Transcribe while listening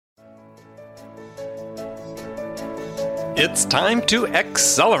It's time to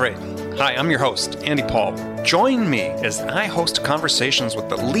accelerate. Hi, I'm your host, Andy Paul. Join me as I host conversations with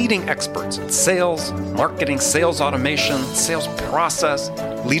the leading experts in sales, marketing, sales automation, sales process,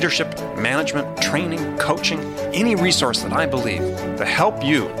 leadership, management, training, coaching, any resource that I believe to help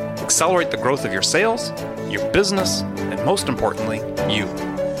you accelerate the growth of your sales, your business, and most importantly, you.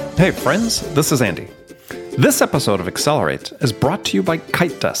 Hey friends, this is Andy. This episode of Accelerate is brought to you by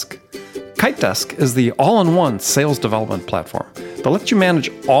Kitedesk. Kitedesk is the all-in-one sales development platform that lets you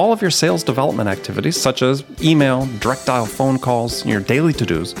manage all of your sales development activities, such as email, direct dial phone calls, and your daily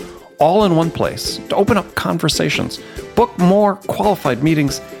to-dos, all in one place to open up conversations, book more qualified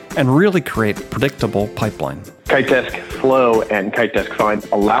meetings, and really create a predictable pipeline. Kitedesk Flow and Kitedesk Find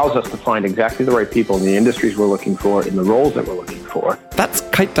allows us to find exactly the right people in the industries we're looking for, in the roles that we're looking for. That's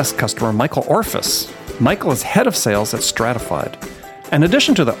Kitedesk customer Michael Orphis. Michael is head of sales at Stratified. In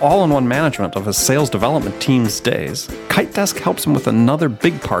addition to the all-in-one management of his sales development team's days, Kitedesk helps him with another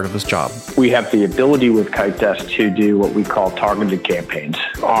big part of his job. We have the ability with Kitedesk to do what we call targeted campaigns.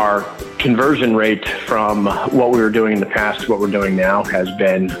 Our conversion rate from what we were doing in the past to what we're doing now has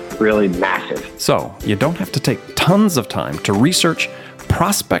been really massive. So you don't have to take tons of time to research,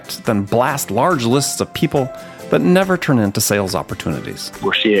 prospect, then blast large lists of people that never turn into sales opportunities.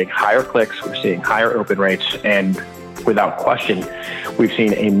 We're seeing higher clicks, we're seeing higher open rates, and without question, we've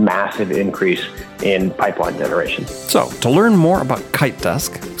seen a massive increase in pipeline generation. So, to learn more about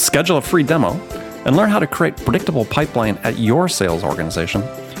Kitedesk, schedule a free demo, and learn how to create predictable pipeline at your sales organization,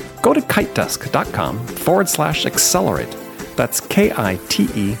 go to kitedesk.com/accelerate. That's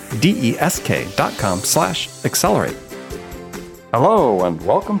KITEDESK.com/accelerate. Hello, and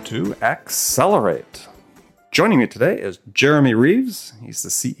welcome to Accelerate. Joining me today is Jeremy Reeves. He's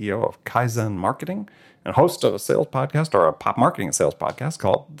the CEO of Kaizen Marketing and host of a sales podcast, or a pop marketing and sales podcast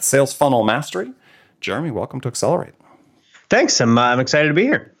called Sales Funnel Mastery. Jeremy, welcome to Accelerate. Thanks. I'm excited to be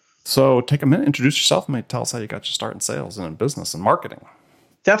here. So take a minute, introduce yourself, and tell us how you got your start in sales and in business and marketing.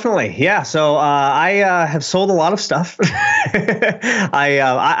 Definitely. Yeah. So I have sold a lot of stuff.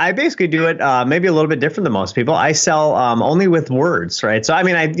 I basically do it maybe a little bit different than most people. I sell only with words, right? So I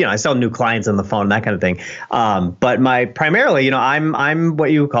mean, I sell new clients on the phone, that kind of thing. But primarily, I'm what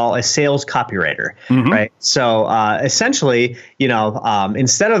you would call a sales copywriter, right? So essentially,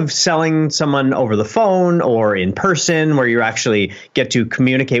 instead of selling someone over the phone or in person, where you actually get to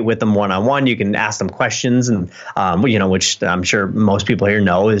communicate with them one-on-one, you can ask them questions, and which I'm sure most people here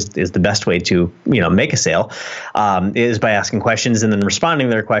know is the best way to make a sale, is by asking questions and then responding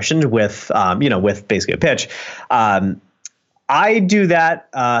to their questions with basically a pitch. I do that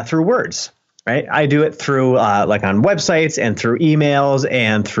through words. Right. I do it through like on websites and through emails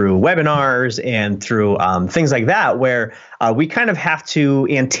and through webinars and through things like that, where we kind of have to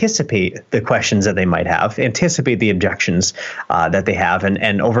anticipate the questions that they might have, anticipate the objections that they have,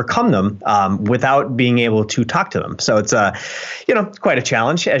 and overcome them without being able to talk to them. So it's quite a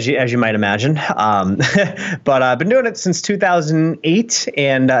challenge, as you might imagine. But I've been doing it since 2008,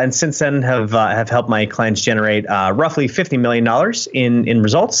 and since then have helped my clients generate roughly $50 million in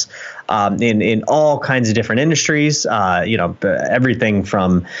results. In all kinds of different industries, everything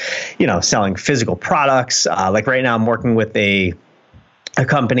from, selling physical products. Like right now I'm working with a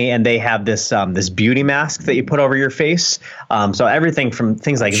company, and they have this beauty mask that you put over your face. So everything from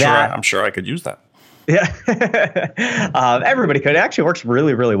things like that. I'm sure I could use that. Yeah. Everybody could. It actually works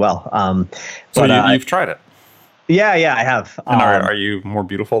really, really well. So you've tried it? Yeah, I have. And are you more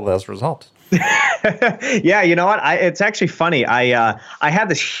beautiful as a result? Yeah, you know what? It's actually funny. I had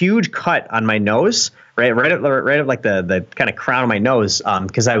this huge cut on my nose, right at like the kind of crown of my nose,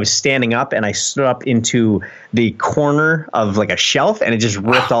 because I was standing up and I stood up into the corner of like a shelf, and it just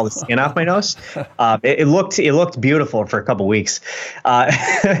ripped all the skin off my nose. It looked beautiful for a couple weeks, but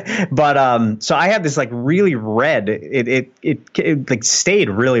so I had this like really red. It like stayed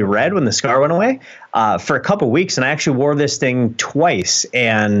really red when the scar went away for a couple weeks, and I actually wore this thing twice,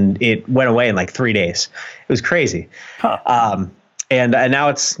 and it went away in like 3 days. It was crazy. Huh. And now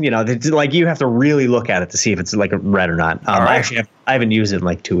it's, like you have to really look at it to see if it's like red or not. Right. I haven't used it in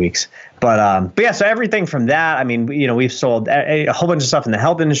like 2 weeks. But yeah, so everything from that, I mean, we've sold a whole bunch of stuff in the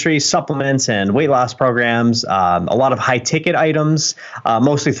health industry, supplements and weight loss programs, a lot of high ticket items,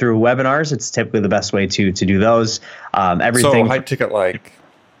 mostly through webinars. It's typically the best way to do those. Everything. So high ticket like?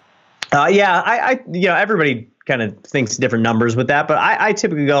 Yeah, everybody kind of thinks different numbers with that, but I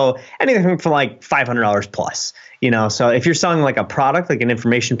typically go anything from like $500 plus, so if you're selling like a product, like an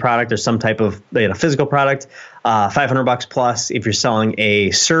information product or some type of physical product, $500 plus. If you're selling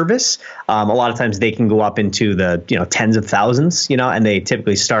a service, a lot of times they can go up into the, tens of thousands, and they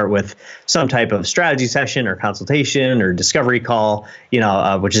typically start with some type of strategy session or consultation or discovery call,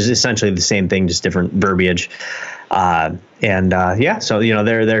 which is essentially the same thing, just different verbiage. So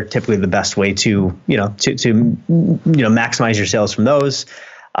they're typically the best way to maximize your sales from those.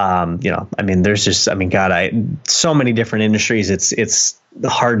 There's just, so many different industries. It's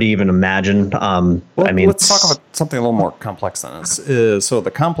hard to even imagine. Let's talk about something a little more complex than this. So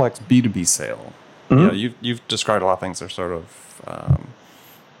the complex B2B sale. Mm-hmm. You've described a lot of things that are sort of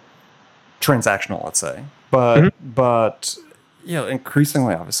transactional, let's say, but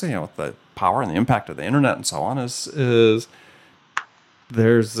increasingly, obviously, with the power and the impact of the internet and so on, is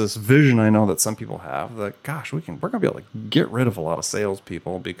there's this vision I know that some people have that, gosh, we're going to be able to get rid of a lot of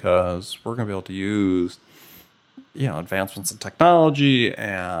salespeople because we're going to be able to use, advancements in technology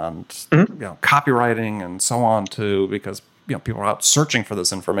and, copywriting and so on because, people are out searching for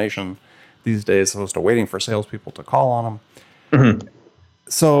this information these days as opposed to waiting for salespeople to call on them. Mm-hmm.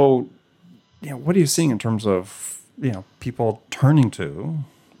 So, what are you seeing in terms of, people turning to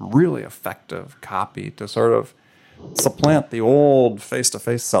really effective copy to sort of supplant the old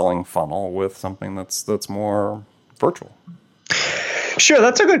face-to-face selling funnel with something that's more virtual? Sure,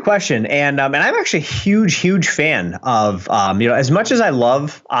 that's a good question, and I'm actually a huge fan of as much as I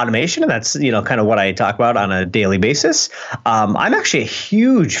love automation, and that's kind of what I talk about on a daily basis. I'm actually a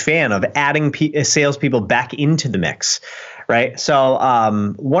huge fan of adding salespeople back into the mix. Right. So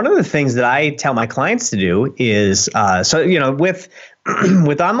one of the things that I tell my clients to do is with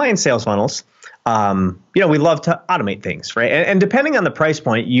online sales funnels, we love to automate things, right? And depending on the price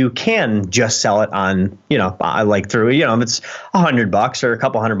point, you can just sell it on, through, if it's $100 or a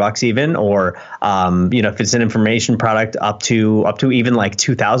couple $100 even, or, if it's an information product up to even like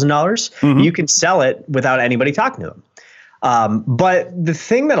 $2,000, you can sell it without anybody talking to them. But the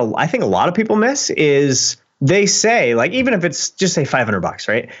thing that I think a lot of people miss is they say, like, even if it's just say $500,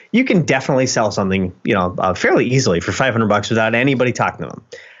 right? You can definitely sell something, fairly easily for $500 without anybody talking to them.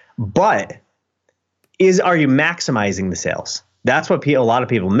 But are you maximizing the sales? That's what a lot of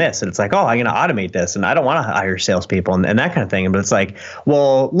people miss. And it's like, oh, I'm going to automate this and I don't want to hire salespeople and that kind of thing. But it's like,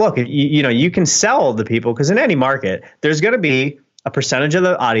 well, look, you can sell the people, because in any market, there's going to be a percentage of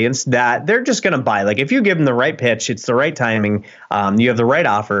the audience that they're just going to buy. Like if you give them the right pitch, it's the right timing, you have the right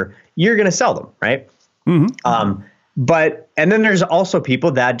offer, you're going to sell them, right? Mm-hmm. And then there's also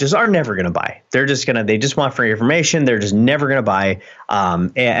people that just are never going to buy. They just want free information. They're just never going to buy.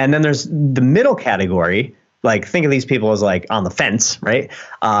 And then there's the middle category. Like think of these people as like on the fence, right?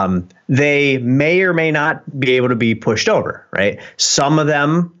 They may or may not be able to be pushed over, right? Some of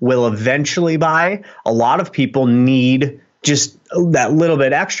them will eventually buy. A lot of people need just that little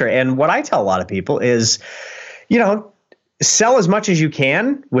bit extra. And what I tell a lot of people is, sell as much as you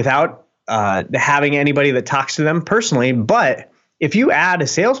can without having anybody that talks to them personally. But if you add a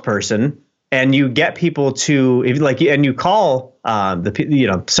salesperson and you get people to, and you call some of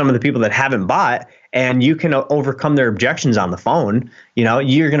the people that haven't bought, and you can overcome their objections on the phone,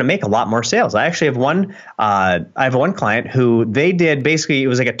 you're going to make a lot more sales. I actually have one client who they did basically, it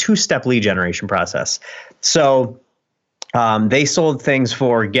was like a 2-step lead generation process. So they sold things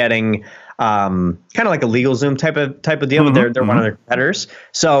for getting kind of like a LegalZoom type of deal, but they're one of their competitors.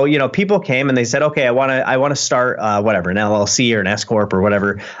 So, people came and they said, okay, I want to start whatever, an LLC or an S Corp or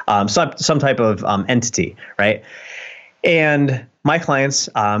whatever, some type of entity, right? And my clients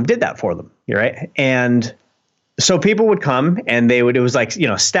did that for them, right? And so people would come and it was like,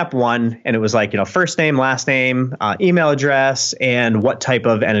 step one, and it was like, first name, last name, email address, and what type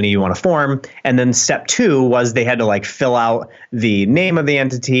of entity you want to form. And then step 2 was they had to like fill out the name of the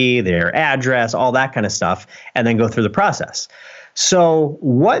entity, their address, all that kind of stuff, and then go through the process. So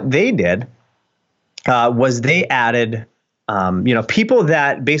what they did was they added, people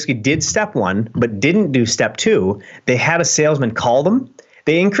that basically did step 1, but didn't do step 2. They had a salesman call them.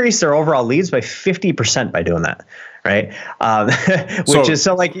 They increased their overall leads by 50% by doing that, right?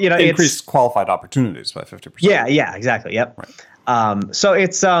 Increased qualified opportunities by 50%. Yeah, exactly. Yep. Right. So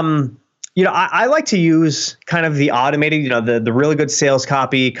it's I like to use kind of the automated, the really good sales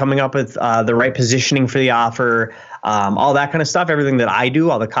copy, coming up with the right positioning for the offer, all that kind of stuff. Everything that I do,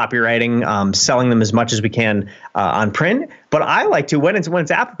 all the copywriting, selling them as much as we can on print. But I like to, when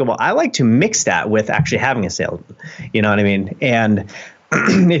it's applicable, I like to mix that with actually having a salesman. You know what I mean? And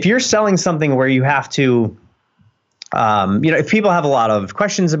if you're selling something where you have to if people have a lot of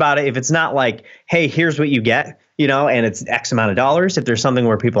questions about it, if it's not like, hey, here's what you get, and it's X amount of dollars, if there's something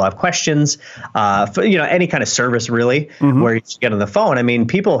where people have questions, for, any kind of service really, where you get on the phone, I mean,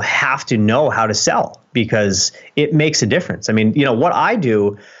 people have to know how to sell because it makes a difference. I mean, what I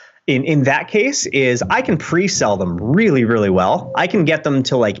do in that case is I can pre-sell them really, really well. I can get them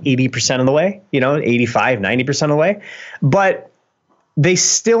to like 80% of the way, 85, 90% of the way, but they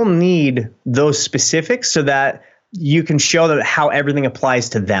still need those specifics so that you can show them how everything applies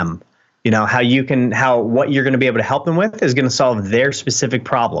to them. How what you're going to be able to help them with is going to solve their specific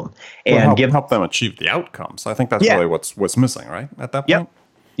problem and help them achieve the outcomes. I think that's really what's missing, right? At that point.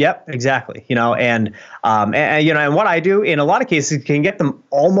 Yep, exactly. And what I do in a lot of cases can get them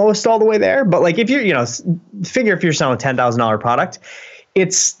almost all the way there. But like if you're, figure if you're selling a $10,000 product,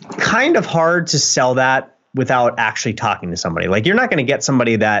 it's kind of hard to sell that without actually talking to somebody. Like you're not going to get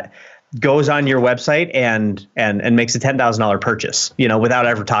somebody that goes on your website and makes a $10,000 purchase, without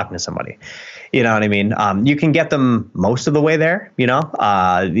ever talking to somebody. You know what I mean? You can get them most of the way there. You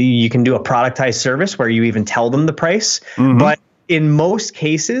can do a productized service where you even tell them the price, but in most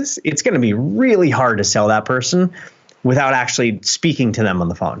cases, it's going to be really hard to sell that person without actually speaking to them on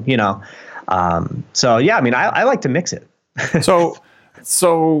the phone, So, yeah, I mean, I like to mix it.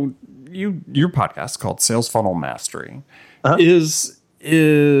 So your podcast called Sales Funnel Mastery is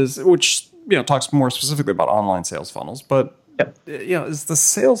which, talks more specifically about online sales funnels, but is the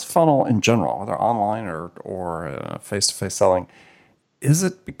sales funnel in general, whether online or face-to-face selling, is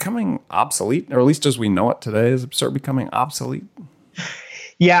it becoming obsolete, or at least as we know it today, is it start becoming obsolete?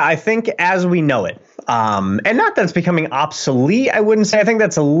 Yeah, I think as we know it, and not that it's becoming obsolete, I wouldn't say. I think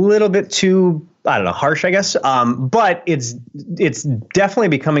that's a little bit too, harsh, I guess. But it's definitely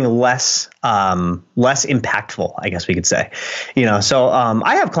becoming less impactful, I guess we could say. So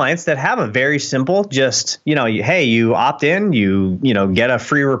I have clients that have a very simple, just hey, you opt in, you get a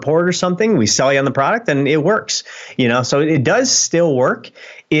free report or something, we sell you on the product, and it works. So it does still work.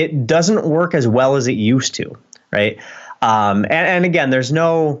 It doesn't work as well as it used to, right? And again, there's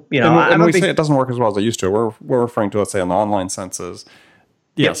no, and when we say it doesn't work as well as it used to, we're referring to, let's say, in the online senses.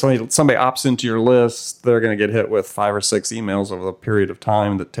 Yeah, somebody opts into your list, they're going to get hit with 5 or 6 emails over the period of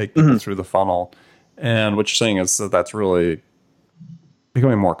time that take people through the funnel. And what you're saying is that's really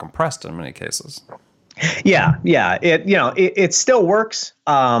becoming more compressed in many cases. Yeah. It still works,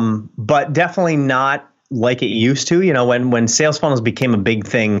 but definitely not like it used to, when sales funnels became a big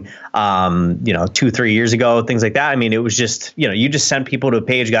thing, 2-3 years ago, things like that. I mean, it was just, you just sent people to a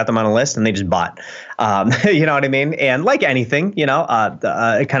page, got them on a list, and they just bought. You know what I mean? And like anything, kind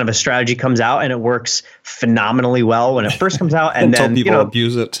of a strategy comes out and it works phenomenally well when it first comes out, and until then people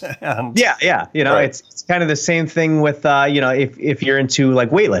abuse it. Yeah. Right. It's kind of the same thing with if you're into like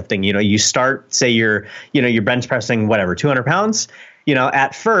weightlifting, you start, say you're bench pressing 200 pounds.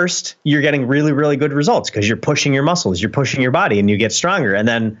 At first you're getting really, really good results because you're pushing your muscles, you're pushing your body, and you get stronger. And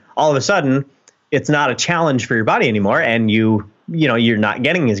then all of a sudden it's not a challenge for your body anymore. And you're not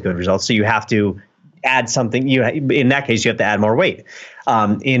getting as good results. So you have to add something. In that case, you have to add more weight.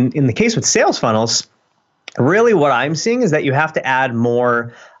 In the case with sales funnels, really what I'm seeing is that you have to add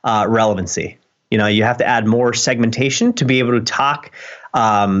more relevancy. You have to add more segmentation to be able to talk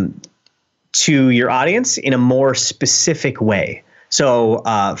to your audience in a more specific way. So,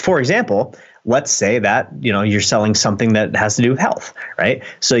 for example, let's say that, you're selling something that has to do with health, right?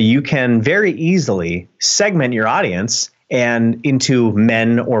 So you can very easily segment your audience and into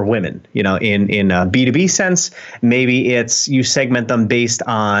men or women, in a B2B sense. Maybe it's you segment them based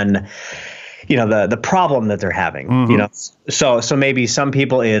on, the problem that they're having, So maybe some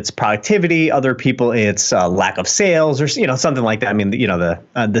people it's productivity, other people it's lack of sales, or something like that. I mean,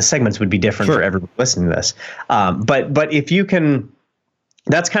 the segments would be different for everyone listening to this. But if you can.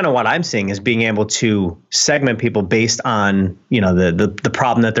 That's kind of what I'm seeing, is being able to segment people based on, the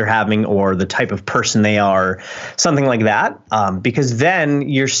problem that they're having or the type of person they are, something like that. Because then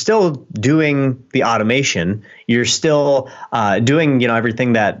you're still doing the automation. You're still doing,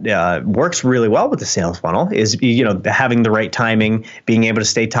 everything that works really well with the sales funnel is, having the right timing, being able to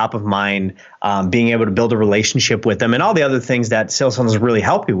stay top of mind, being able to build a relationship with them, and all the other things that sales funnels really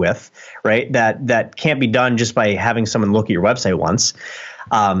help you with, right? That can't be done just by having someone look at your website once.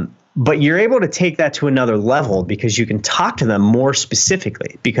 But you're able to take that to another level because you can talk to them more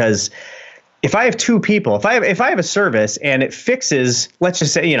specifically. Because if I have 2 people, if I have a service and it fixes, let's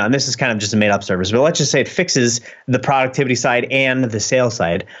just say, and this is kind of just a made up service, but let's just say it fixes the productivity side and the sales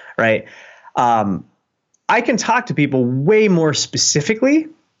side, right? I can talk to people way more specifically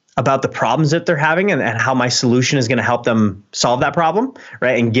about the problems that they're having and how my solution is going to help them solve that problem,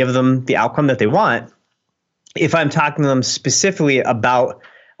 right? And give them the outcome that they want. if I'm talking to them specifically about,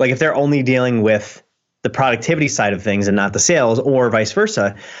 like, if they're only dealing with the productivity side of things and not the sales, or vice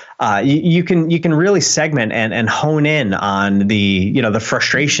versa, you can really segment and hone in on the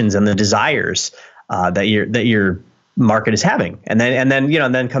frustrations and the desires that your market is having, and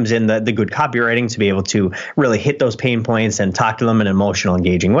then comes in the good copywriting to be able to really hit those pain points and talk to them in an emotional,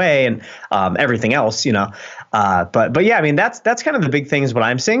 engaging way, and everything else, But yeah, I mean that's kind of the big things. What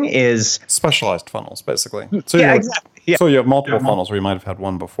I'm seeing is specialized funnels, basically. So exactly. Yeah. So you have multiple funnels where you might have had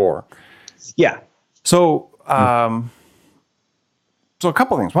one before. Yeah. So, so a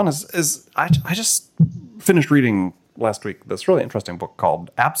couple of things. One is I just finished reading last week this really interesting book called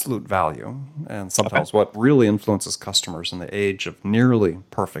Absolute Value, and subtitles What Really Influences Customers in the Age of Nearly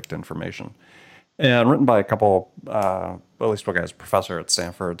Perfect Information, and written by a couple, at least one guy's a professor at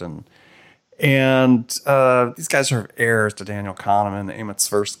Stanford, and these guys are heirs to Daniel Kahneman, Emmett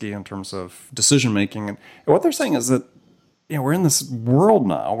Tversky in terms of decision making, and what they're saying is that we're in this world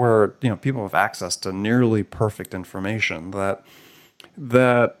now where people have access to nearly perfect information, that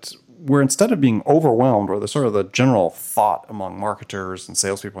where instead of being overwhelmed, or the sort of the general thought among marketers and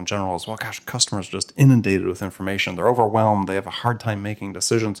salespeople in general is, well, gosh, customers are just inundated with information. They're overwhelmed. They have a hard time making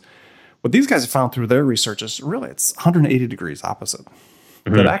decisions. What these guys have found through their research is really it's 180 degrees opposite.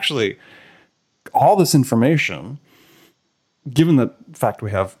 Mm-hmm. That actually all this information, given the fact we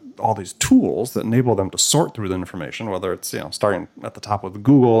have all these tools that enable them to sort through the information, whether it's starting at the top with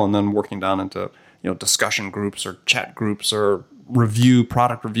Google and then working down into discussion groups or chat groups or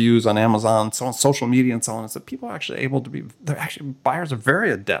product reviews on Amazon, so on social media and so on, is that people are actually able to buyers are very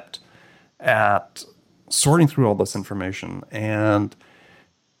adept at sorting through all this information and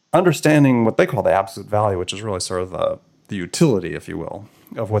understanding what they call the absolute value, which is really sort of the utility, if you will,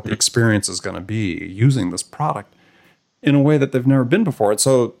 of what the experience is going to be using this product in a way that they've never been before. And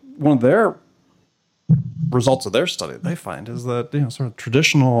so one of their results of their study they find is that sort of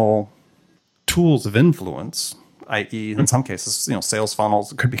traditional tools of influence, i.e. in some cases sales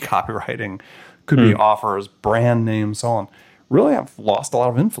funnels, it could be copywriting, could be offers, brand names, so on, really have lost a lot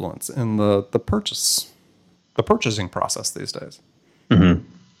of influence in the purchasing process these days. Mm-hmm.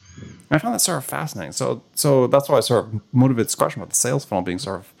 I found that sort of fascinating. So that's why I sort of motivated this question about the sales funnel being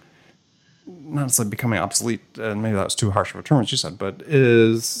sort of not necessarily becoming obsolete, and maybe that was too harsh of a term, as you said, but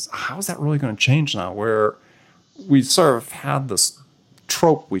how is that really going to change now, where we sort of had this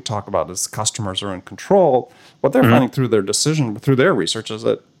trope we talk about as customers are in control. What they're finding through their research is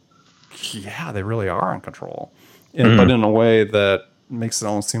that, they really are in control, but in a way that makes it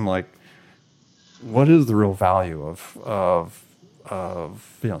almost seem like, what is the real value of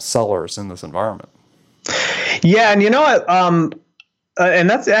sellers in this environment? Yeah, and what, and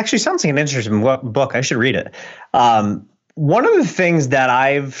that actually sounds like an interesting book. I should read it. One of the things that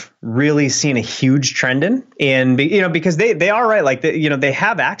I've really seen a huge trend in because they are right, like they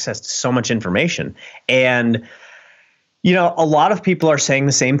have access to so much information, and a lot of people are saying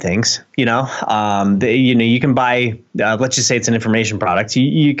the same things. You can buy, let's just say it's an information product.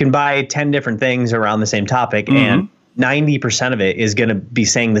 You can buy 10 different things around the same topic, and 90% of it is going to be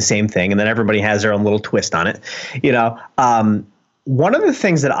saying the same thing, and then everybody has their own little twist on it. One of the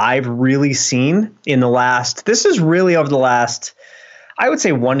things that I've really seen this is really over the last, I would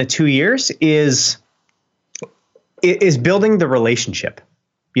say 1 to 2 years, is building the relationship.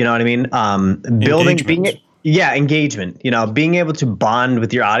 You know what I mean? Engagement, being able to bond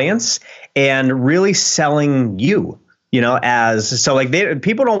with your audience and really selling you,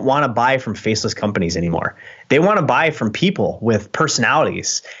 people don't want to buy from faceless companies anymore. They want to buy from people with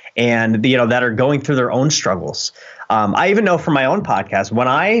personalities and, that are going through their own struggles. I even know from my own podcast, and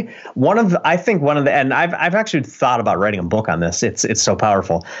I've actually thought about writing a book on this. It's so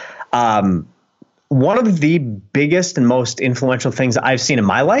powerful. One of the biggest and most influential things I've seen in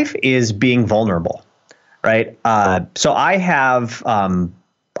my life is being vulnerable. Right. So I have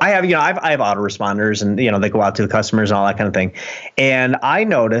autoresponders, and, they go out to the customers and all that kind of thing. And I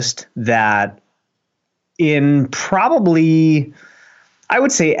noticed that in probably, I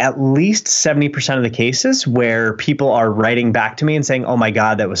would say at least 70% of the cases where people are writing back to me and saying, oh my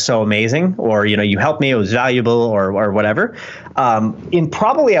God, that was so amazing, or, you helped me, it was valuable, or whatever. In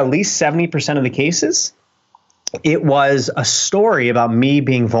probably at least 70% of the cases, it was a story about me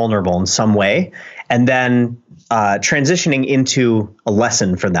being vulnerable in some way, and then transitioning into a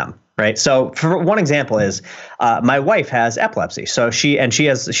lesson for them. Right. So for one example is my wife has epilepsy. So she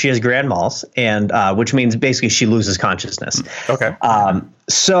has grand mal, and which means basically she loses consciousness. Okay.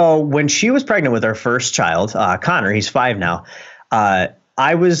 So when she was pregnant with our first child, Connor, he's 5 now.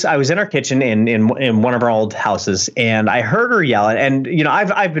 I was in our kitchen in one of our old houses, and I heard her yell. And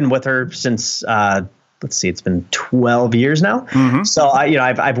I've been with her since let's see, it's been 12 years now. Mm-hmm. So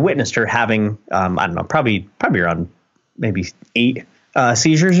I've witnessed her having, I don't know, probably around maybe 8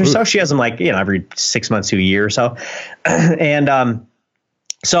 seizures or so. She has them like, every 6 months to a year or so. And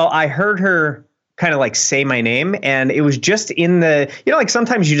so I heard her kind of like say my name, and it was just in the, like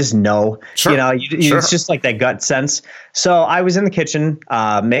sometimes you just know, sure. It's just like that gut sense. So I was in the kitchen.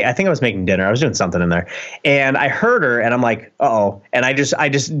 I think I was making dinner. I was doing something in there, and I heard her, and I'm like, uh-oh. And I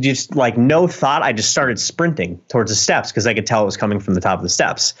just like no thought. I just started sprinting towards the steps because I could tell it was coming from the top of the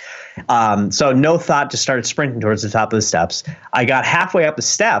steps. So no thought, just started sprinting towards the top of the steps. I got halfway up the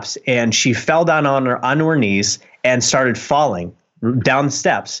steps, and she fell down onto her knees and started falling down the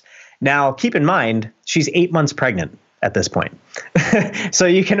steps. Now, keep in mind, she's 8 months pregnant at this point. So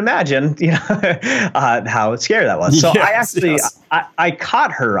you can imagine, how scary that was. So I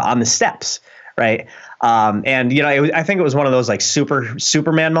caught her on the steps, right? And I think it was one of those like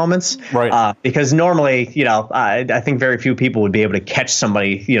Superman moments, right? Because normally, I think very few people would be able to catch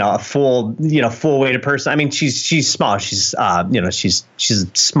somebody, a full weighted person. I mean, she's small. She's she's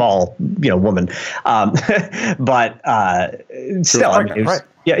a small, woman, but still, right.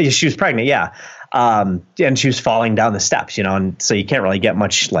 Yeah, she was pregnant. Yeah. And she was falling down the steps, and so you can't really get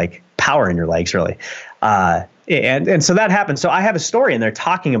much like power in your legs really. And so that happened. So I have a story in there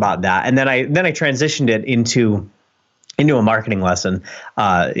talking about that. And then I transitioned it into a marketing lesson,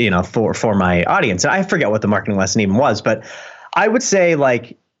 for my audience. And I forget what the marketing lesson even was, but I would say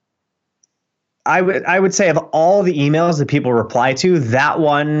like, I would say of all the emails that people reply to, that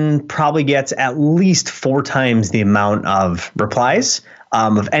one probably gets at least 4 times the amount of replies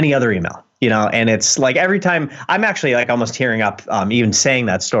of any other email, and it's like every time I'm actually like almost tearing up even saying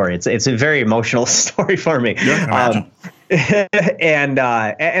that story. It's a very emotional story for me. And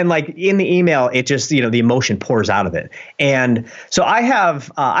like in the email, it just, the emotion pours out of it. And so I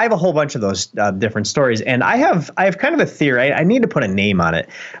have a whole bunch of those different stories, and I have kind of a theory. I need to put a name on it,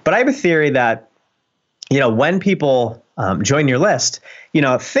 but I have a theory that, when people join your list,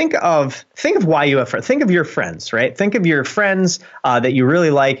 think of why you have friends. Think of your friends, right? Think of your friends that you really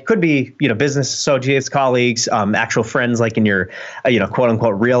like. Could be, business associates, colleagues, actual friends, like in your, quote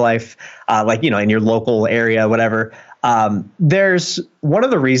unquote, real life, like, in your local area, whatever. There's one of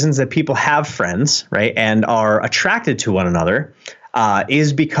the reasons that people have friends, right, and are attracted to one another.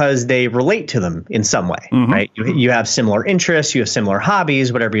 Is because they relate to them in some way, right? You have similar interests, you have similar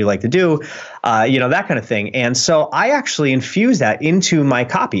hobbies, whatever you like to do, that kind of thing. And so I actually infuse that into my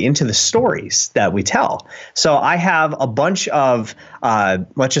copy, into the stories that we tell. So I have a bunch of,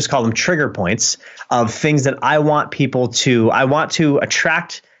 let's just call them trigger points of things that I want to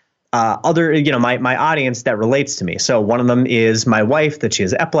attract other, my audience that relates to me. So one of them is my wife, that she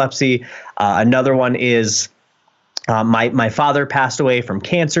has epilepsy. Another one is my father passed away from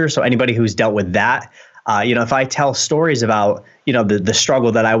cancer. So anybody who's dealt with that, if I tell stories about, the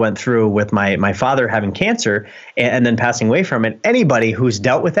struggle that I went through with my father having cancer and then passing away from it, anybody who's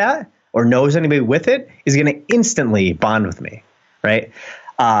dealt with that or knows anybody with it is going to instantly bond with me. Right.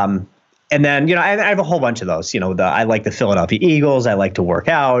 And then, I have a whole bunch of those, I like the Philadelphia Eagles. I like to work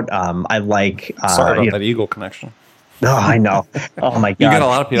out. I like, sorry about that Eagle connection. Oh, I know. Oh my God. You get a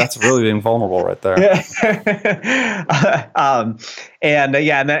lot of people. That's really being vulnerable right there. And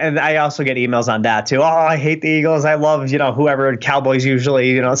I also get emails on that too. Oh, I hate the Eagles. I love, whoever, Cowboys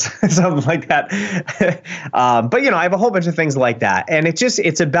usually, something like that. But I have a whole bunch of things like that. And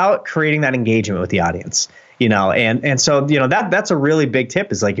it's about creating that engagement with the audience, and so, that's a really big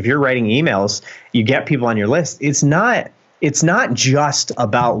tip is like, if you're writing emails, you get people on your list. It's not just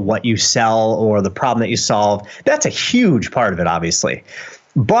about what you sell or the problem that you solve. That's a huge part of it, obviously.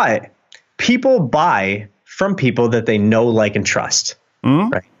 But people buy from people that they know, like, and trust.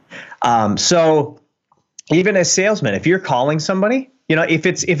 Right. So even as salesmen, if you're calling somebody, if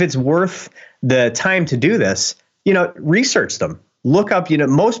it's worth the time to do this, research them. Look up,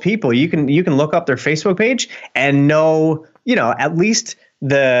 most people, you can look up their Facebook page and know, at least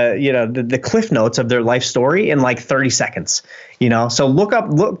the cliff notes of their life story in like 30 seconds, so look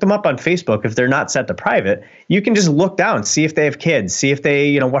them up on Facebook. If they're not set to private, you can just look down, see if they have kids, see if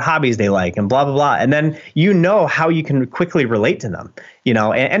they, what hobbies they like, and blah, blah, blah. And then, how you can quickly relate to them,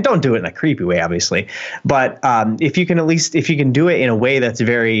 and don't do it in a creepy way, obviously. But if you can do it in a way that's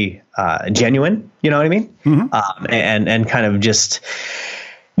very genuine, you know what I mean? And kind of just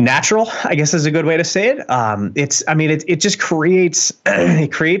natural, I guess is a good way to say it. It just creates a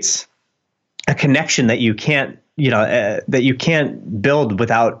connection that you can't build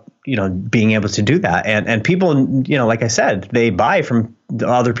without being able to do that. And people, like I said, they buy from the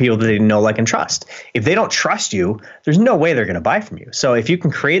other people that they know, like, and trust. If they don't trust you, there's no way they're going to buy from you. So if you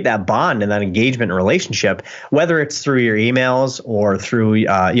can create that bond and that engagement and relationship, whether it's through your emails or through,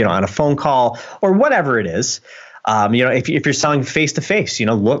 on a phone call or whatever it is, if you're selling face to face,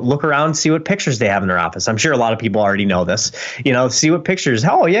 look around, see what pictures they have in their office. I'm sure a lot of people already know this, see what pictures.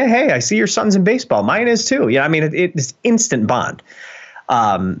 Oh yeah. Hey, I see your son's in baseball. Mine is too. It's instant bond.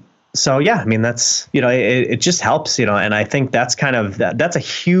 So yeah, that's, it just helps, and I think that's kind of, that's a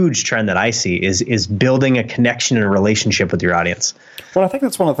huge trend that I see is building a connection and a relationship with your audience. Well, I think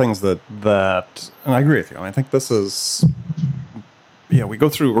that's one of the things that, and I agree with you. I think this is, we're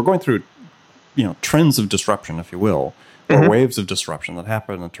going through, trends of disruption, if you will, or waves of disruption that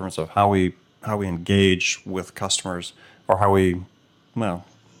happen in terms of how we engage with customers, or how we, I'm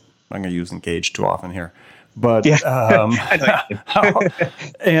going to use engage too often here. But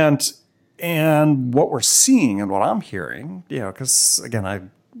and what we're seeing and what I'm hearing, because again, I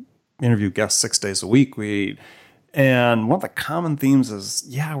interview guests 6 days a week. And one of the common themes is,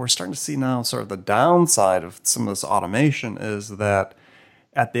 we're starting to see now sort of the downside of some of this automation is that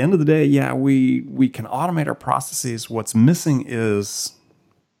at the end of the day, we can automate our processes. What's missing is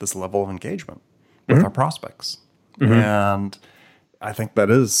this level of engagement with our prospects, and I think that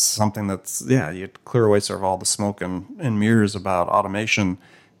is something that's, you clear away sort of all the smoke and mirrors about automation,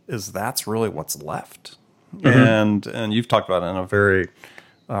 that's really what's left. And you've talked about it in a very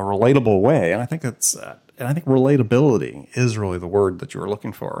relatable way. And I think relatability is really the word that you were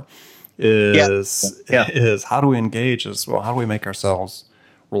looking for, is how do we engage as well? How do we make ourselves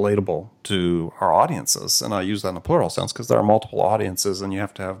relatable to our audiences? And I use that in a plural sense because there are multiple audiences and you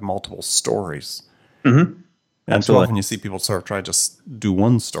have to have multiple stories. And so often you see people sort of try to just do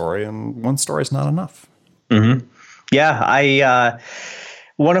one story, and one story is not enough. Yeah,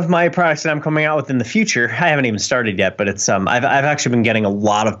 one of my products that I'm coming out with in the future, I haven't even started yet, but it's I've actually been getting a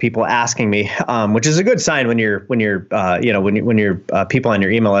lot of people asking me, which is a good sign when your people on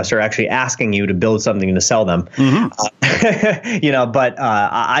your email list are actually asking you to build something to sell them. But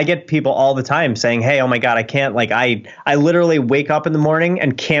I get people all the time saying, hey, oh my God, I can't, I literally wake up in the morning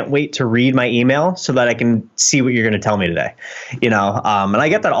and can't wait to read my email so that I can see what you're going to tell me today. And I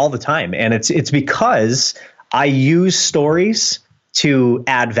get that all the time. And it's because I use stories to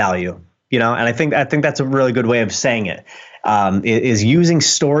add value, and I think that's a really good way of saying it, is using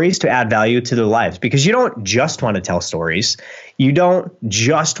stories to add value to their lives, because you don't just want to tell stories. You don't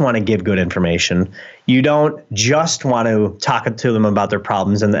just want to give good information. You don't just want to talk to them about their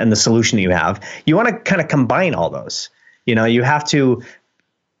problems and the solution you have. You want to kind of combine all those. You have to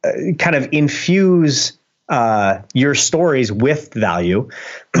kind of infuse your stories with value.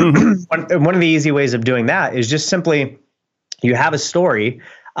 One of the easy ways of doing that is just simply, you have a story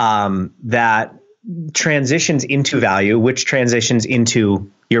that transitions into value, which transitions into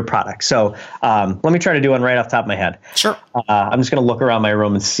your product. So let me try to do one right off the top of my head. Sure. I'm just going to look around my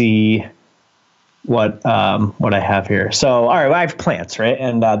room and see what I have here. So, all right, I have plants, right?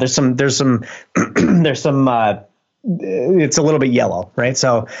 And there's some it's a little bit yellow, right?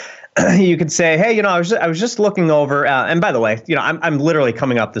 So you could say, hey, I was just looking over, and by the way, I'm literally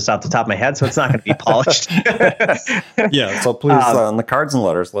coming up this off the top of my head, so it's not going to be polished. So please, on the cards and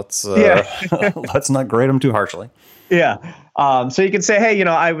letters, let's not grade them too harshly. Yeah. So you could say, hey,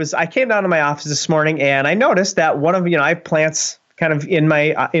 I came down to my office this morning and I noticed that one of, I have plants kind of in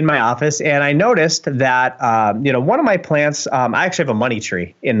my office, and I noticed that one of my plants, I actually have a money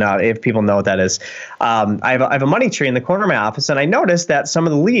tree if people know what that is. I have a money tree in the corner of my office, and I noticed that some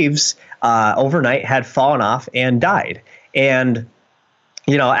of the leaves overnight had fallen off and died. And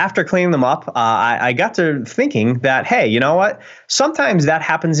after cleaning them up, I got to thinking that, hey, you know what? Sometimes that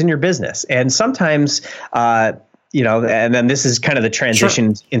happens in your business, and sometimes and then this is kind of the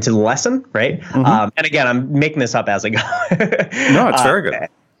transition into the lesson, right? And again, I'm making this up as I go. No, it's very good.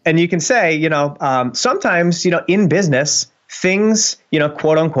 And you can say, sometimes, in business, things,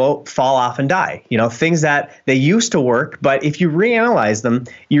 quote unquote, fall off and die. Things that they used to work, but if you reanalyze them,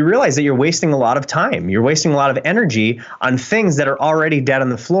 you realize that you're wasting a lot of time. You're wasting a lot of energy on things that are already dead on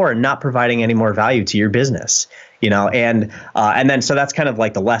the floor and not providing any more value to your business. And then so that's kind of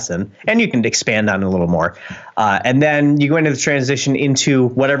like the lesson, and you can expand on it a little more. And then you go into the transition into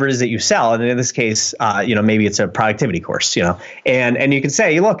whatever it is that you sell. And in this case, maybe it's a productivity course, and you can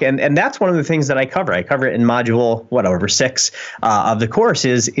say, look, and that's one of the things that I cover. I cover it in module, 6 of the course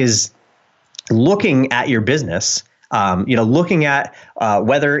is looking at your business, looking at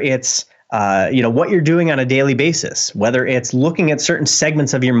whether it's what you're doing on a daily basis, whether it's looking at certain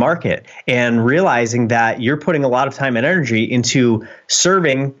segments of your market and realizing that you're putting a lot of time and energy into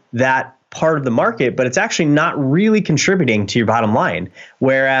serving that part of the market, but it's actually not really contributing to your bottom line.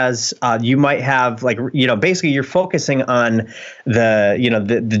 Whereas you might have basically you're focusing on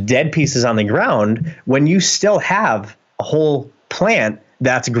the dead pieces on the ground when you still have a whole plant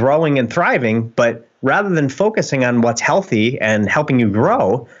that's growing and thriving, but rather than focusing on what's healthy and helping you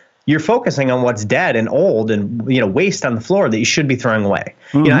grow, you're focusing on what's dead and old and waste on the floor that you should be throwing away.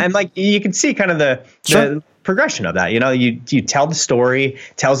 Mm-hmm. And like you can see kind of the progression of that. You tell the story,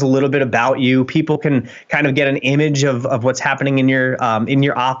 tells a little bit about you. People can kind of get an image of what's happening in your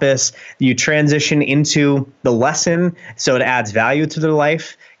office. You transition into the lesson, so it adds value to their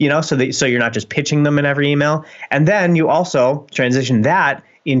life. So you're not just pitching them in every email, and then you also transition that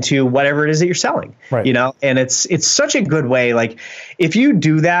into whatever it is that you're selling, right. And it's such a good way. Like if you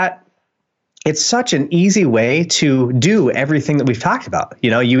do that, it's such an easy way to do everything that we've talked about.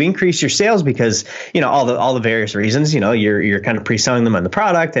 You increase your sales because, all the various reasons, you're kind of pre-selling them on the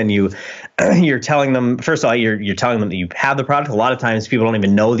product, and you're telling them, first of all, you're telling them that you have the product. A lot of times people don't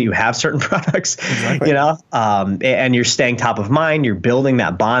even know that you have certain products, exactly. And you're staying top of mind, you're building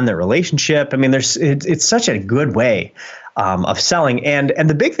that bond, that relationship. I mean, it's such a good way of selling. And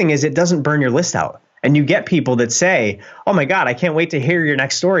the big thing is it doesn't burn your list out. And you get people that say, oh my God, I can't wait to hear your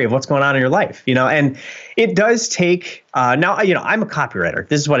next story of what's going on in your life. And it does take, now, I'm a copywriter.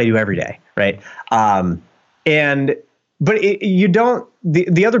 This is what I do every day. Right. You don't,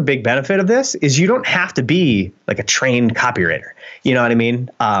 the other big benefit of this is you don't have to be like a trained copywriter. You know what I mean?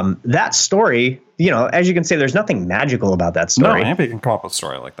 That story, as you can say, there's nothing magical about that story. No, anybody can come up with a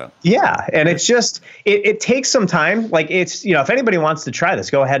story like that. Yeah. And it's just, it takes some time. Like it's, if anybody wants to try this,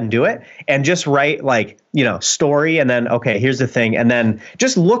 go ahead and do it and just write story. And then, okay, here's the thing. And then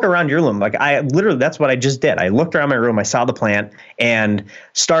just look around your room. Like that's what I just did. I looked around my room, I saw the plant and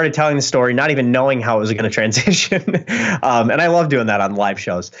started telling the story, not even knowing how it was going to transition. And I love doing that on live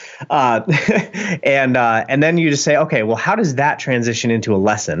shows. And then you just say, okay, well, how does that transition into a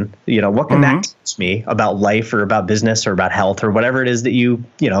lesson? What can that teach me about life or about business or about health or whatever it is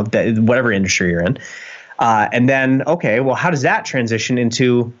that whatever industry you're in. And then, okay, well, how does that transition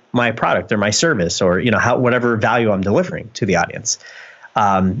into my product or my service or, whatever value I'm delivering to the audience?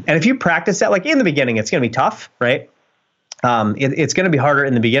 And if you practice that, like in the beginning, it's going to be tough, right? It's going to be harder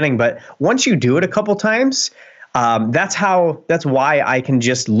in the beginning, but once you do it a couple times, that's why I can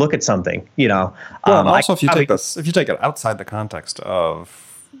just look at something, Well, also if you take it outside the context of,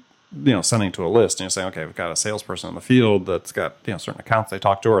 sending to a list and you're saying, okay, we've got a salesperson in the field that's got, certain accounts they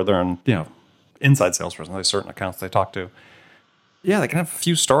talk to, or they're in, inside salesperson, there's certain accounts they talk to. Yeah, they can have a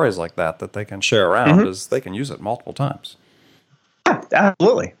few stories like that they can share around as they can use it multiple times. Yeah,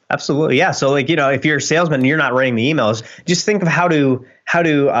 absolutely. Yeah. So if you're a salesman and you're not writing the emails, just think of how to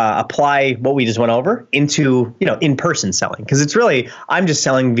apply what we just went over into, in-person selling. Cause it's really, I'm just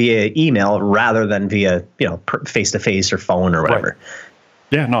selling via email rather than via, face-to-face or phone or whatever. Right.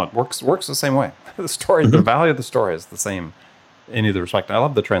 Yeah, no, it works the same way. The story, the value of the story is the same in either respect. I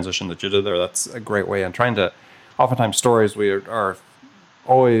love the transition that you did there. That's a great way. And oftentimes stories we are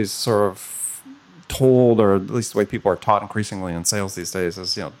always sort of told, or at least the way people are taught increasingly in sales these days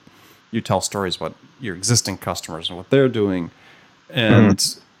is, you tell stories about your existing customers and what they're doing.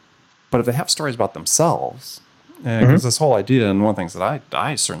 And, but if they have stories about themselves, because this whole idea, and one of the things that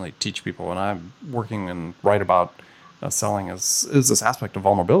I certainly teach people when I'm working and write about selling is this aspect of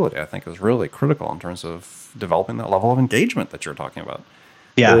vulnerability. I think is really critical in terms of developing that level of engagement that you're talking about.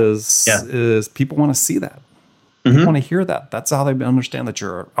 Yeah, is people want to see that. People want to hear that. That's how they understand that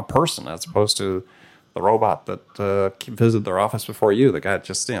you're a person, as opposed to the robot that visited their office before you. The guy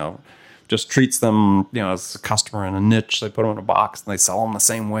just treats them as a customer in a niche. They put them in a box and they sell them the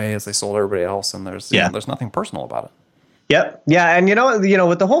same way as they sold everybody else. And there's nothing personal about it. Yep. Yeah. And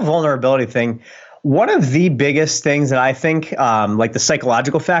with the whole vulnerability thing, one of the biggest things that I think, like the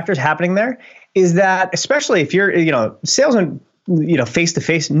psychological factors happening there, is that especially if you're, salesman, face to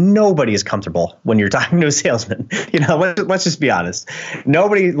face, nobody is comfortable when you're talking to a salesman. Let's just be honest.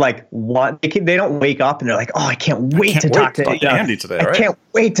 Nobody they don't wake up and they're like, oh, I can't wait to talk to Andy today. Right? I can't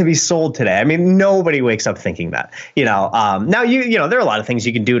wait to be sold today. I mean, nobody wakes up thinking that. Now there are a lot of things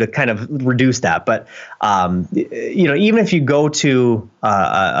you can do to kind of reduce that, but even if you go to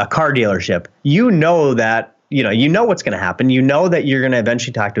a car dealership, that. You know what's going to happen. You know that you're going to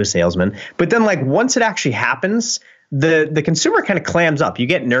eventually talk to a salesman. But then once it actually happens, the consumer kind of clams up. You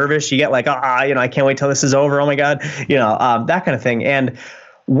get nervous. You get I can't wait till this is over. Oh my God, that kind of thing. And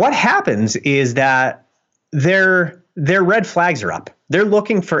what happens is that their red flags are up. they're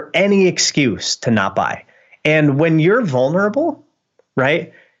looking for any excuse to not buy. And when you're vulnerable,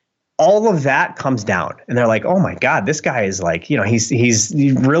 right, all of that comes down, and they're like, oh my God, this guy is like, he's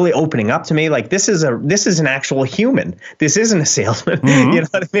really opening up to me. Like this is an actual human. This isn't a salesman. Mm-hmm. You know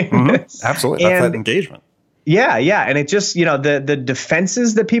what I mean? Mm-hmm. Absolutely. That's that engagement. Yeah. Yeah. And it just, the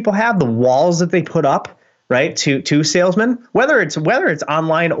defenses that people have, the walls that they put up, right, to salesmen, whether it's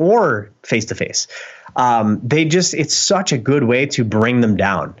online or face to face, it's such a good way to bring them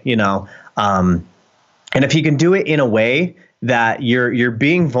down, and if you can do it in a way that you're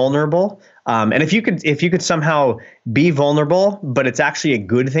being vulnerable, and if you could somehow be vulnerable, but it's actually a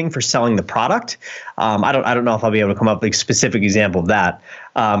good thing for selling the product. I don't know if I'll be able to come up with a specific example of that,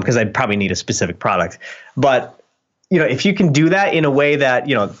 because I'd probably need a specific product. But if you can do that in a way that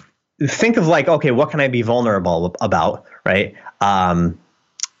think of like, okay, what can I be vulnerable about, right?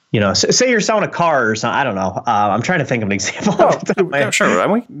 Say you're selling a car or something. I don't know. I'm trying to think of an example. Sure.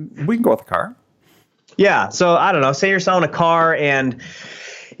 We can go with a car. Yeah. So I don't know. Say you're selling a car, and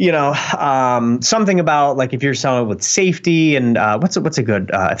something about like if you're selling with safety and what's a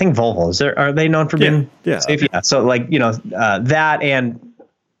good I think Volvo are they known for being safe? Yeah. So like that, and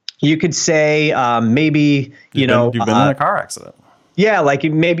you could say maybe you've been in a car accident. Yeah, like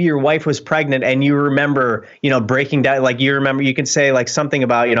maybe your wife was pregnant and you remember, breaking down, like you can say like something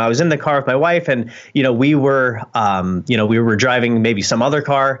about, I was in the car with my wife and, we were driving maybe some other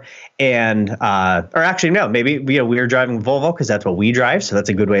car and, or actually, no, maybe, we were driving Volvo because that's what we drive. So that's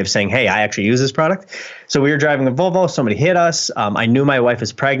a good way of saying, hey, I actually use this product. So we were driving a Volvo, somebody hit us. I knew my wife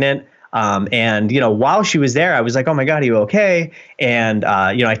was pregnant. And while she was there, I was like, oh my God, are you okay? And,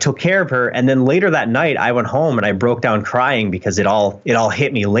 I took care of her. And then later that night I went home and I broke down crying because it all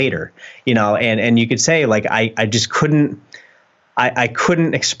hit me later, and you could say like, I just couldn't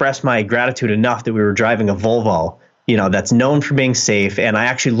express my gratitude enough that we were driving a Volvo, that's known for being safe. And I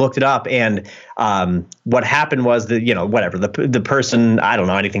actually looked it up, and what happened was that, the person, I don't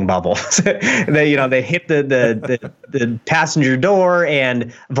know anything about Volvos. they hit the passenger door,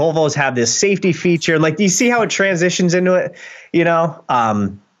 and Volvos have this safety feature. Like, do you see how it transitions into it?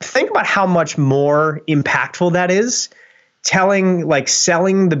 Think about how much more impactful that is.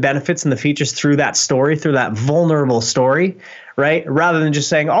 Selling the benefits and the features through that story, through that vulnerable story, right? Rather than just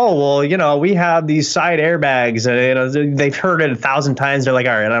saying, oh, well, we have these side airbags, and they've heard it 1,000 times. They're like,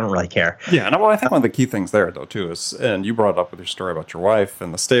 all right, I don't really care. Yeah. And I think one of the key things there though, too, is, and you brought it up with your story about your wife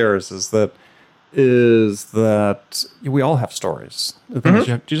and the stairs, is that we all have stories. The thing is,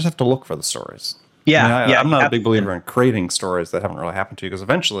 you just have to look for the stories. Yeah. I'm not a big believer in creating stories that haven't really happened to you, because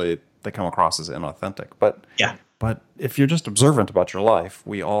eventually they come across as inauthentic. But if you're just observant about your life,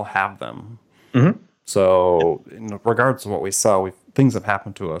 we all have them. Mm-hmm. So, regardless of what we sell, things have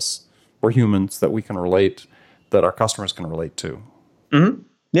happened to us. We're humans that we can relate, that our customers can relate to. Mm-hmm.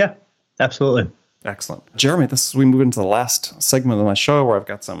 Yeah, absolutely. Excellent. Jeremy, we move into the last segment of my show where I've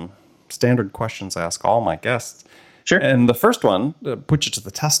got some standard questions I ask all my guests. Sure. And the first one, to put you to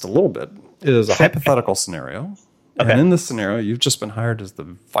the test a little bit, is a hypothetical scenario. Okay. And in this scenario, you've just been hired as the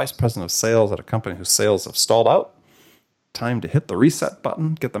vice president of sales at a company whose sales have stalled out. Time to hit the reset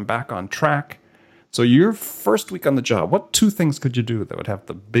button, get them back on track. So your first week on the job, what 2 things could you do that would have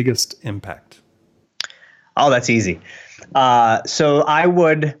the biggest impact? Oh, that's easy. So I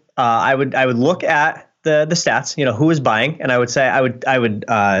would look at the stats, who is buying, and I would say I would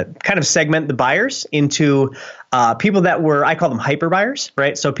kind of segment the buyers into people that I call them hyper buyers,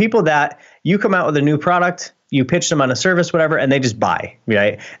 right? So people that you come out with a new product, you pitch them on a service, whatever, and they just buy,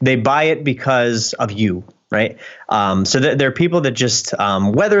 right? They buy it because of you. Right. So there are people that just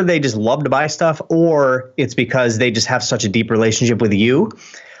whether they just love to buy stuff or it's because they just have such a deep relationship with you.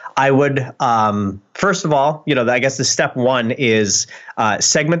 I would first of all, I guess the step one is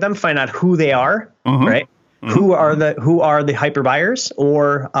segment them, find out who they are. Mm-hmm. Right. Mm-hmm. Who are the hyper buyers,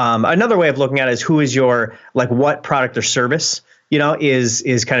 or another way of looking at it is who is your what product or service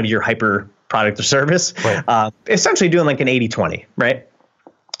is kind of your hyper product or service. Right. Essentially doing like an 80-20. Right.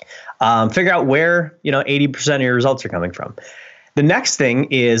 Figure out where 80% of your results are coming from. The next thing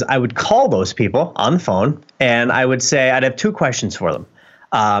is I would call those people on the phone, and I would say I'd have 2 questions for them.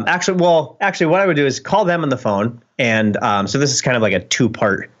 Actually, what I would do is call them on the phone, and so this is kind of like a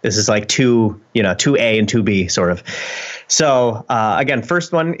 2-part. This is like 2A and 2B sort of. So again,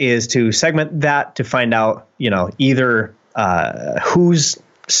 first one is to segment that to find out either who's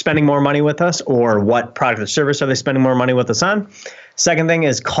spending more money with us or what product or service are they spending more money with us on. Second thing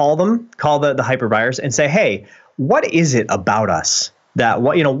is call the hyper buyers and say, hey, what is it about us that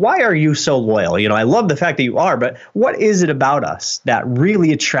why are you so loyal? I love the fact that you are, but what is it about us that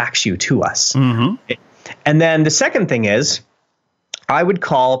really attracts you to us? Mm-hmm. And then the second thing is I would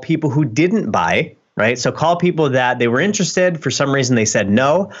call people who didn't buy, right? So call people that they were interested. For some reason, they said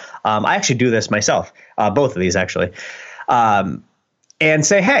no. I actually do this myself, both of these actually, and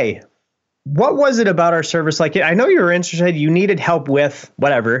say, hey, what was it about our service? Like, I know you were interested, you needed help with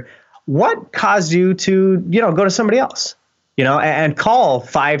whatever. What caused you to, go to somebody else? And call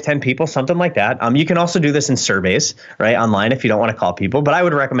 5, 10 people, something like that. You can also do this in surveys, right, online if you don't want to call people. But I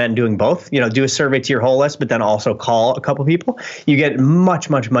would recommend doing both. Do a survey to your whole list, but then also call a couple people. You get much,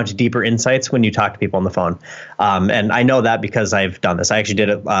 much, much deeper insights when you talk to people on the phone. And I know that because I've done this. I actually did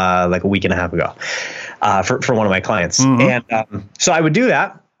it like a week and a half ago for one of my clients. And so I would do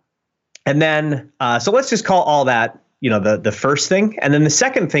that. And then, so let's just call all that, the first thing. And then the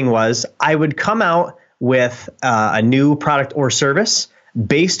second thing was I would come out with a new product or service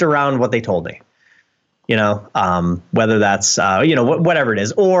based around what they told me, whether that's, whatever it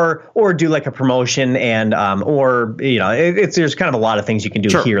is, or do like a promotion and, there's kind of a lot of things you can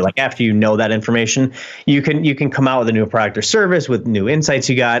do here. Like after you know that information, you can come out with a new product or service with new insights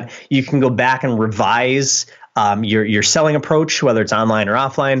you got. You can go back and revise your selling approach, whether it's online or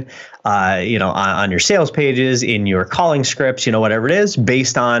offline, on your sales pages, in your calling scripts, whatever it is,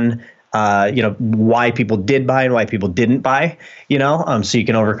 based on why people did buy and why people didn't buy, so you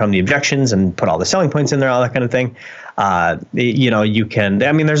can overcome the objections and put all the selling points in there, all that kind of thing. You can,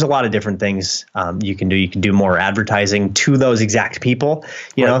 there's a lot of different things you can do. You can do more advertising to those exact people,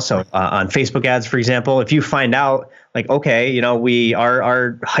 so on Facebook ads, for example, if you find out like, okay,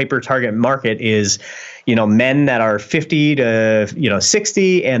 our hyper target market is, men that are 50 to,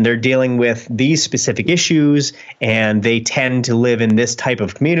 60, and they're dealing with these specific issues, and they tend to live in this type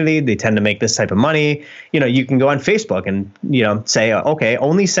of community. They tend to make this type of money. You can go on Facebook and, say, okay,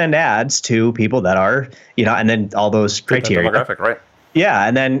 only send ads to people that are, and then all those criteria. Demographic, right? Yeah.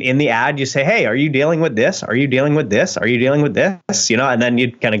 And then in the ad, you say, hey, are you dealing with this? Are you dealing with this? Are you dealing with this? And then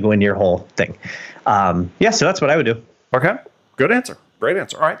you kind of go into your whole thing. So that's what I would do. Okay. Good answer. Great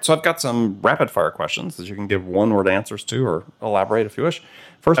answer. All right. So I've got some rapid fire questions that you can give one-word answers to or elaborate if you wish.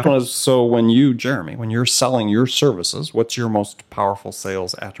 First one is, so when you're selling your services, what's your most powerful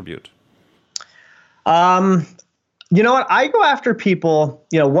sales attribute? You know what? I go after people,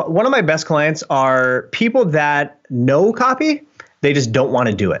 one of my best clients are people that know copy, they just don't want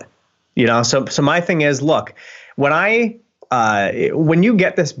to do it. So my thing is, look, when you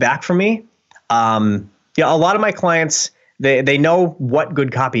get this back from me, a lot of my clients, they know what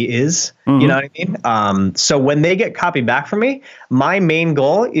good copy is, you know what I mean? So when they get copy back from me, my main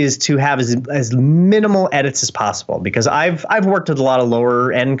goal is to have as minimal edits as possible, because I've worked with a lot of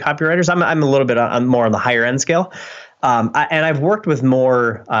lower end copywriters. I'm a little bit more on the higher end scale. And I've worked with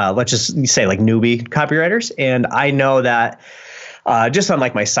more, let's just say like newbie copywriters. And I know that just on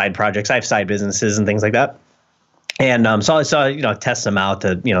like my side projects, I have side businesses and things like that. And so I test them out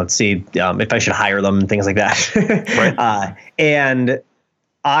to, see if I should hire them and things like that. Right. And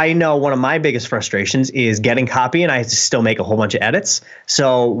I know one of my biggest frustrations is getting copy and I have to still make a whole bunch of edits.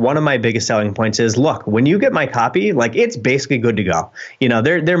 So one of my biggest selling points is, look, when you get my copy, like it's basically good to go.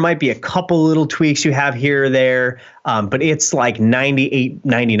 There might be a couple little tweaks you have here or there, but it's like 98,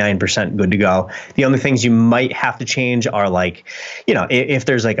 99% good to go. The only things you might have to change are like, if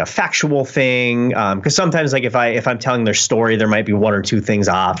there's like a factual thing, because sometimes like if I'm telling their story, there might be one or two things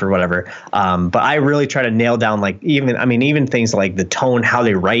off or whatever. But I really try to nail down like even things like the tone, how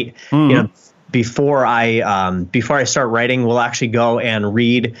they write, before I start writing, we'll actually go and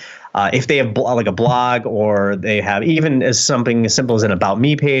read if they have like a blog, or they have even as something as simple as an About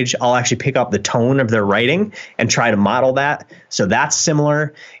Me page. I'll actually pick up the tone of their writing and try to model that. So that's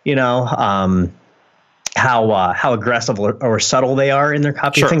similar, how aggressive or subtle they are in their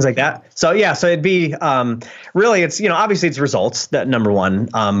copy, things like that. So so it'd be really, it's obviously it's results, that number one.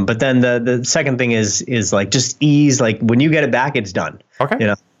 But then the second thing is like just ease. Like when you get it back, it's done. Okay.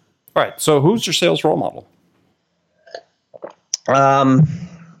 All right. So who's your sales role model?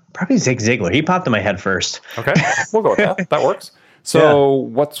 Probably Zig Ziglar. He popped in my head first. Okay, we'll go with that. That works. So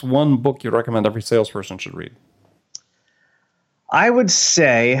what's one book you recommend every salesperson should read? I would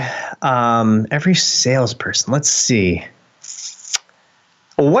say every salesperson. Let's see.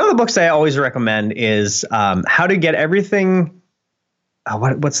 One of the books I always recommend is How to Get Everything.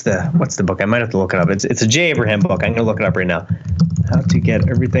 What's the book? I might have to look it up. It's a Jay Abraham book. I'm going to look it up right now. How to Get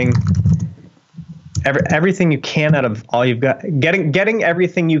Everything. Everything you can out of all you've got. Getting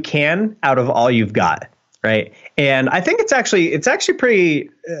everything you can out of all you've got. Right. And I think it's actually pretty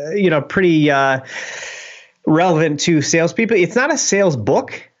relevant to salespeople. It's not a sales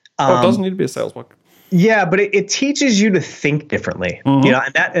book. It doesn't need to be a sales book. Yeah, but it teaches you to think differently, you know,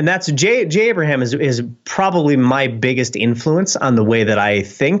 and that's Jay Abraham is probably my biggest influence on the way that I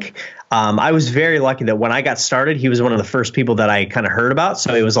think. I was very lucky that when I got started, he was one of the first people that I kind of heard about.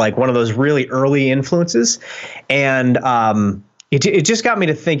 So it was like one of those really early influences, and it just got me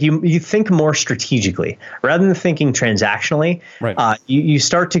to think. You think more strategically rather than thinking transactionally. Right. You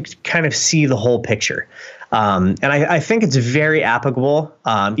start to kind of see the whole picture. And I think it's very applicable,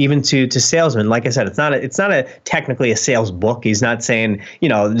 even to salesmen. Like I said, it's not a technically a sales book. He's not saying, you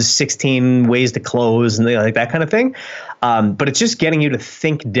know, 16 ways to close and like that kind of thing. But it's just getting you to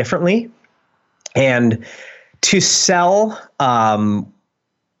think differently and to sell,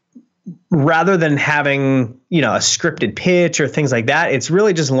 rather than having, you know, a scripted pitch or things like that. It's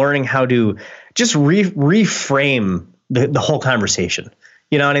really just learning how to just reframe the whole conversation.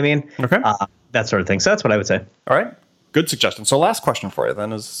 You know what I mean? Okay. That sort of thing. So that's what I would say. All right. Good suggestion. So last question for you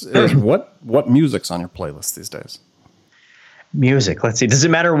then is what music's on your playlist these days? Music. Let's see. Does it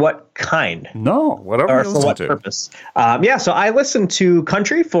matter what kind? No, whatever or you for listen what to. purpose? Yeah. So I listen to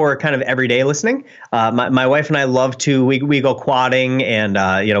country for kind of everyday listening. My wife and I love to, we go quadding and,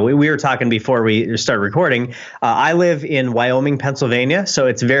 you know, we were talking before we started recording. I live in Wyoming, Pennsylvania. So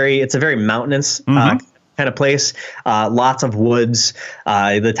it's a very mountainous, kind of place, lots of woods.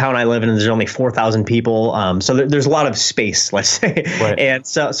 The town I live in, there's only 4,000 people. So there's a lot of space, let's say. Right. And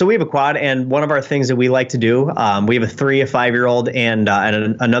so we have a quad, and one of our things that we like to do, we have a 3, a 5-year-old and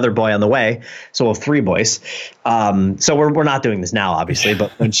another boy on the way. So we'll have 3 boys. So we're not doing this now, obviously, but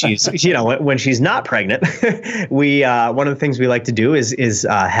when she's, you know, when she's not pregnant, we, one of the things we like to do is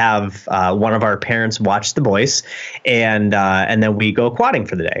have one of our parents watch the boys, and then we go quadding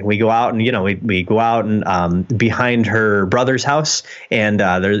for the day. We go out and, you know, we go out and behind her brother's house, and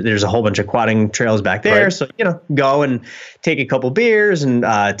there's a whole bunch of quadding trails back there. Right. So, you know, go and take a couple beers and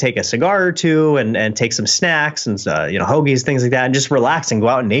take a cigar or two and take some snacks and, you know, hoagies, things like that, and just relax and go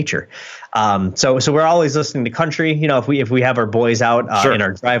out in nature. So we're always listening to country. You know, if we have our boys out Sure. in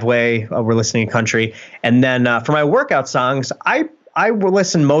our driveway, we're listening to country. And then for my workout songs, I will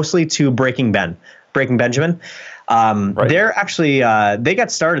listen mostly to Breaking Benjamin. Right. They're actually they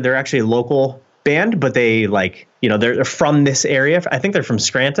got started. They're actually a local band, but they, like, you know, they're from this area. I think they're from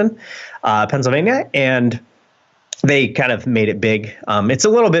Scranton, Pennsylvania, and they kind of made it big. It's a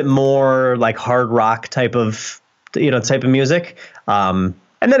little bit more like hard rock type of music.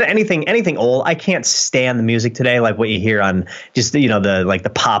 And then anything old. I can't stand the music today, like what you hear on just, you know,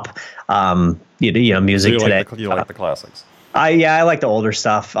 the pop, music today. You like the classics. I like the older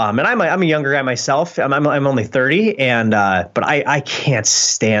stuff. And I'm a younger guy myself. I'm only 30, and but I can't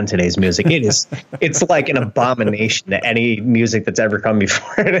stand today's music. It's like an abomination to any music that's ever come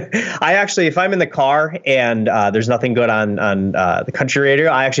before it. I actually, if I'm in the car and there's nothing good on the country radio,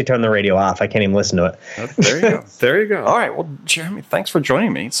 I actually turn the radio off. I can't even listen to it. There you go. There you go. All right. Well, Jeremy, thanks for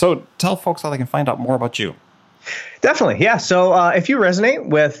joining me. So tell folks how they can find out more about you. Definitely. Yeah. So if you resonate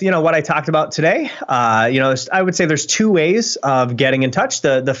with, you know, what I talked about today, you know, I would say there's 2 ways of getting in touch.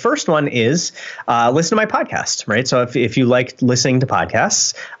 The first one is listen to my podcast, right? So if you like listening to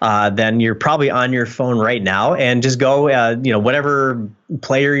podcasts, then you're probably on your phone right now, and just go, you know, whatever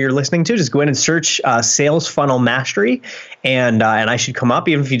player you're listening to, just go in and search Sales Funnel Mastery, and I should come up.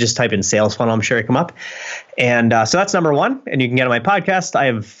 Even if you just type in Sales Funnel, I'm sure I come up. And so that's number one. And you can get on my podcast.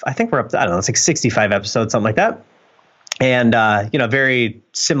 I think we're up to, I don't know, it's like 65 episodes, something like that. And, you know, very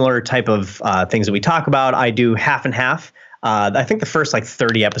similar type of things that we talk about. I do half and half. I think the first like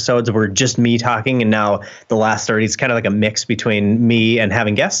 30 episodes were just me talking, and now the last 30 is kind of like a mix between me and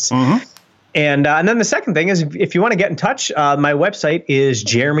having guests. Mm-hmm. And then the second thing is, if you want to get in touch, my website is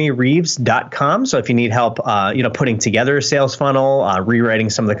jeremyreeves.com. So if you need help, you know, putting together a sales funnel,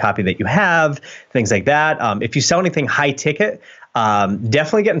 rewriting some of the copy that you have, things like that. If you sell anything high ticket,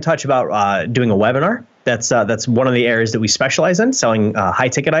 definitely get in touch about doing a webinar. That's one of the areas that we specialize in, selling high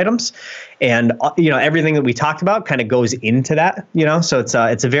ticket items, and you know, everything that we talked about kind of goes into that. You know, so it's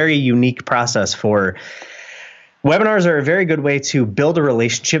a very unique process. For webinars are a very good way to build a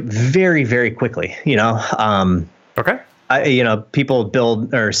relationship very, very quickly. You know, okay. You know, people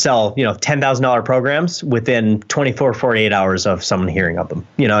build or sell, you know, $10,000 programs within 24, 48 hours of someone hearing of them.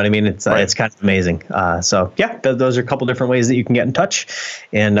 You know what I mean? It's it's kind of amazing. So yeah, those are a couple different ways that you can get in touch,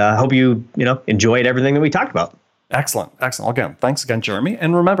 and hope you enjoyed everything that we talked about. Excellent. Again, thanks again, Jeremy.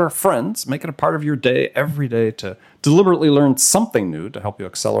 And remember, friends, make it a part of your day every day to deliberately learn something new to help you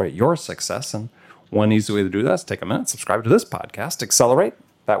accelerate your success. And one easy way to do that is take a minute, subscribe to this podcast, Accelerate.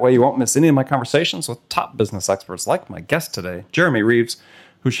 That way you won't miss any of my conversations with top business experts like my guest today, Jeremy Reeves,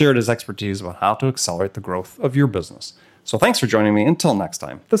 who shared his expertise about how to accelerate the growth of your business. So thanks for joining me. Until next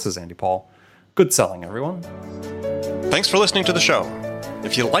time, this is Andy Paul. Good selling, everyone. Thanks for listening to the show.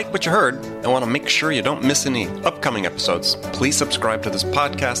 If you like what you heard and want to make sure you don't miss any upcoming episodes, please subscribe to this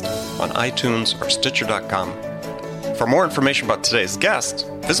podcast on iTunes or Stitcher.com. For more information about today's guest,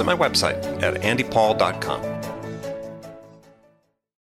 visit my website at andypaul.com.